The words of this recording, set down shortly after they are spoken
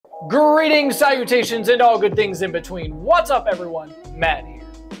Greetings, salutations, and all good things in between. What's up, everyone? Matt here.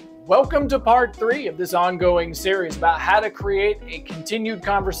 Welcome to part 3 of this ongoing series about how to create a continued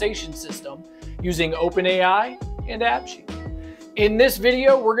conversation system using OpenAI and AppSheet. In this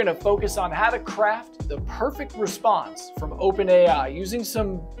video, we're going to focus on how to craft the perfect response from OpenAI using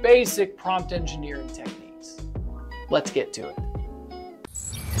some basic prompt engineering techniques. Let's get to it.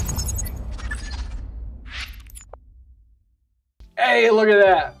 Hey, look at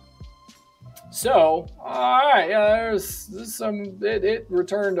that. So, all right, there's some, it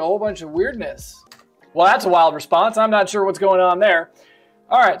returned a whole bunch of weirdness. Well, that's a wild response. I'm not sure what's going on there.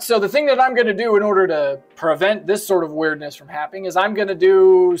 All right, so the thing that I'm going to do in order to prevent this sort of weirdness from happening is I'm going to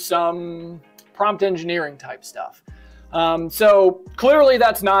do some prompt engineering type stuff. So clearly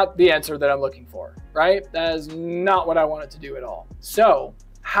that's not the answer that I'm looking for, right? That is not what I want it to do at all. So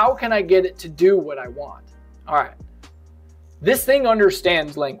how can I get it to do what I want? All right. This thing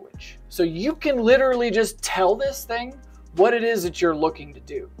understands language. So you can literally just tell this thing what it is that you're looking to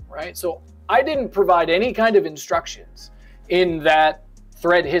do, right? So I didn't provide any kind of instructions in that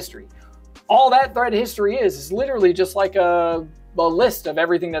thread history. All that thread history is literally just like a list of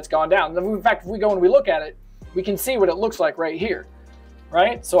everything that's gone down. In fact, if we go and we look at it, we can see what it looks like right here,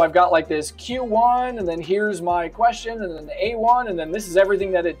 right? So I've got like this Q1, and then here's my question, and then the A1, and then this is everything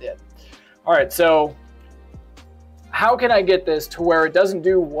that it did. All right, so how can I get this to where it doesn't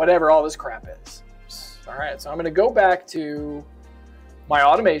do whatever all this crap is? All right, so I'm going to go back to my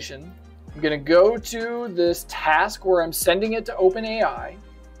automation. I'm going to go to this task where I'm sending it to OpenAI. And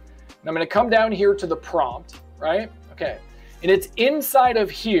I'm going to come down here to the prompt, right? Okay, and it's inside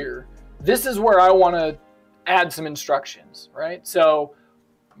of here. This is where I want to add some instructions, right? So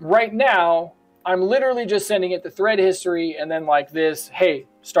right now, I'm literally just sending it the thread history and then like this, hey,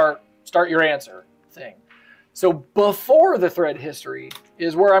 start your answer thing. So before the thread history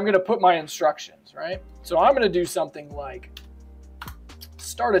is where I'm going to put my instructions, right? So I'm going to do something like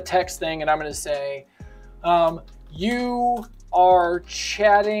start a text thing, and I'm going to say, you are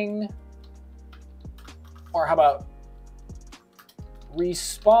chatting, or how about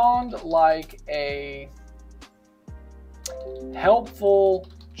respond like a helpful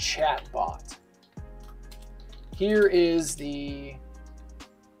chatbot. Here is the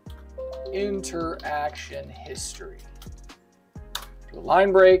interaction history. Do a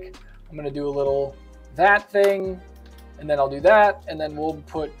line break. I'm going to do a little that thing, and then I'll do that, and then we'll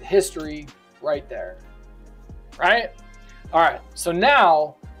put history right there. Right? All right. So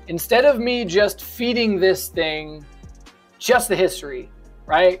now, instead of me just feeding this thing just the history,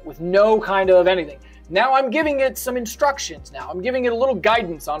 right, with no kind of anything, now I'm giving it some instructions. Now I'm giving it a little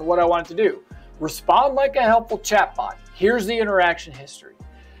guidance on what I want it to do. Respond like a helpful chatbot. Here's the interaction history.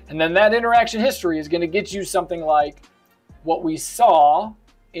 And then that interaction history is going to get you something like what we saw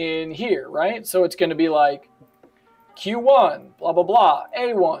in here, right? So it's going to be like Q1, blah, blah, blah,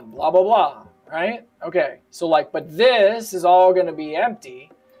 A1, blah, blah, blah, right? Okay, so like, but this is all going to be empty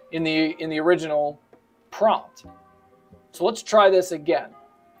in the original prompt. So let's try this again.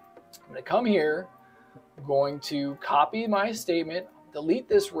 I'm going to come here. I'm going to copy my statement, delete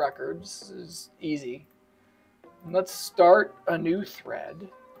this record. This is easy. And let's start a new thread.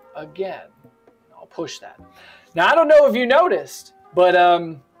 Again, I'll push that. Now, I don't know if you noticed, but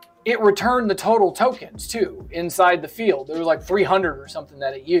it returned the total tokens too inside the field. There was like 300 or something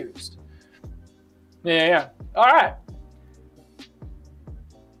that it used. Yeah. All right.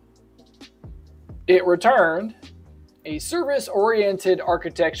 It returned a service-oriented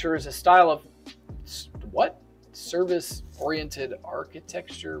architecture as a style of what? Service-oriented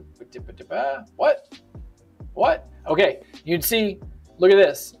architecture. What? Okay, you'd see. Look at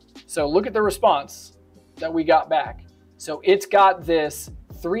this. So look at the response that we got back. So it's got this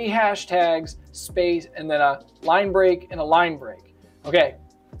 3 hashtags, space, and then a line break and a line break. Okay,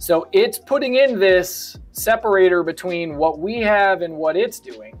 so it's putting in this separator between what we have and what it's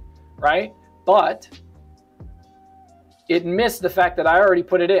doing, right? But it missed the fact that I already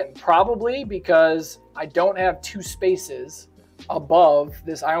put it in, probably because I don't have 2 spaces above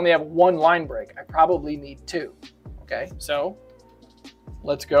this. I only have 1 line break. I probably need 2. Okay, so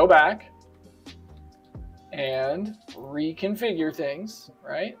let's go back and reconfigure things,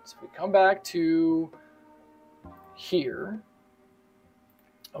 right? So we come back to here.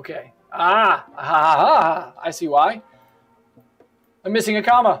 Okay. I see why. I'm missing a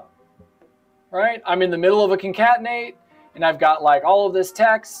comma, right? I'm in the middle of a concatenate, and I've got like all of this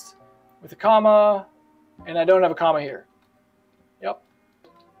text with a comma, and I don't have a comma here. Yep,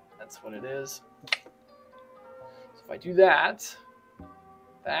 that's what it is. So if I do that,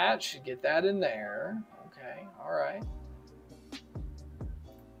 that should get that in there. Okay, all right.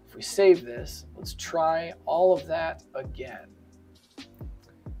 If we save this, let's try all of that again.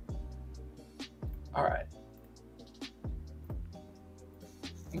 All right.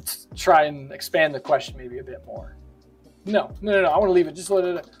 Let's try and expand the question maybe a bit more. No. I want to leave it. Just let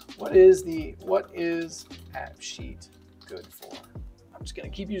it. What is AppSheet good for? I'm just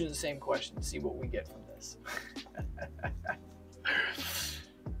going to keep using the same question to see what we get from this.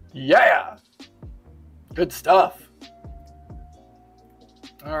 Yeah. Good stuff.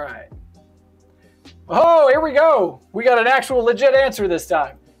 All right. Oh, here we go. We got an actual legit answer this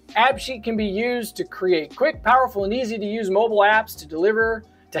time. AppSheet can be used to create quick, powerful, and easy to use mobile apps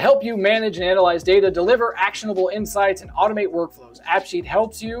to help you manage and analyze data, deliver actionable insights, and automate workflows. AppSheet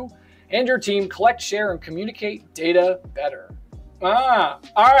helps you and your team collect, share, and communicate data better. All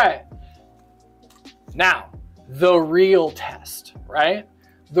right. Now, the real test, right?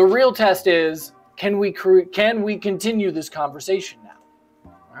 The real test is, can we continue this conversation now?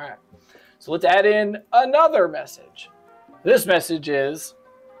 All right. So let's add in another message. This message is,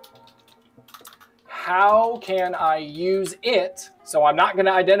 how can I use it? So I'm not going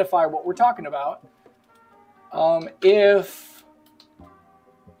to identify what we're talking about. If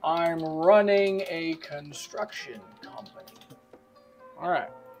I'm running a construction company. All right.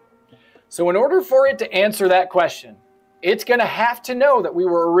 So in order for it to answer that question, it's going to have to know that we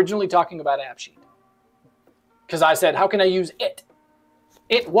were originally talking about AppSheet. Because I said, how can I use it?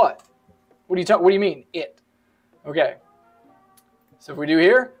 It what? What do you mean, it? Okay. So if we do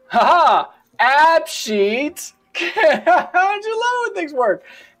here, haha, AppSheet. Don't you love when things work?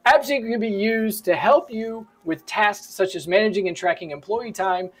 AppSheet can be used to help you with tasks such as managing and tracking employee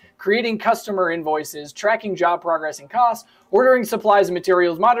time, creating customer invoices, tracking job progress and costs, ordering supplies and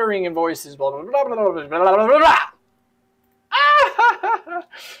materials, monitoring invoices, blah, blah, blah, blah, blah, blah, blah, blah, blah.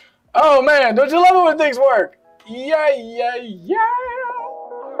 Oh man, don't you love it when things work? Yeah.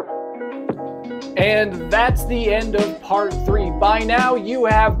 And that's the end of part 3. By now, you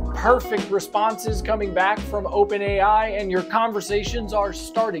have perfect responses coming back from OpenAI, and your conversations are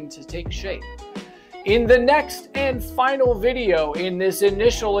starting to take shape. In the next and final video in this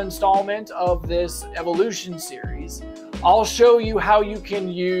initial installment of this evolution series, I'll show you how you can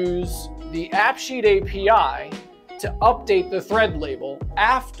use the AppSheet API to update the thread label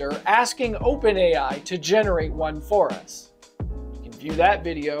after asking OpenAI to generate one for us. You can view that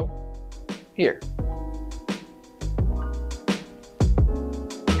video here.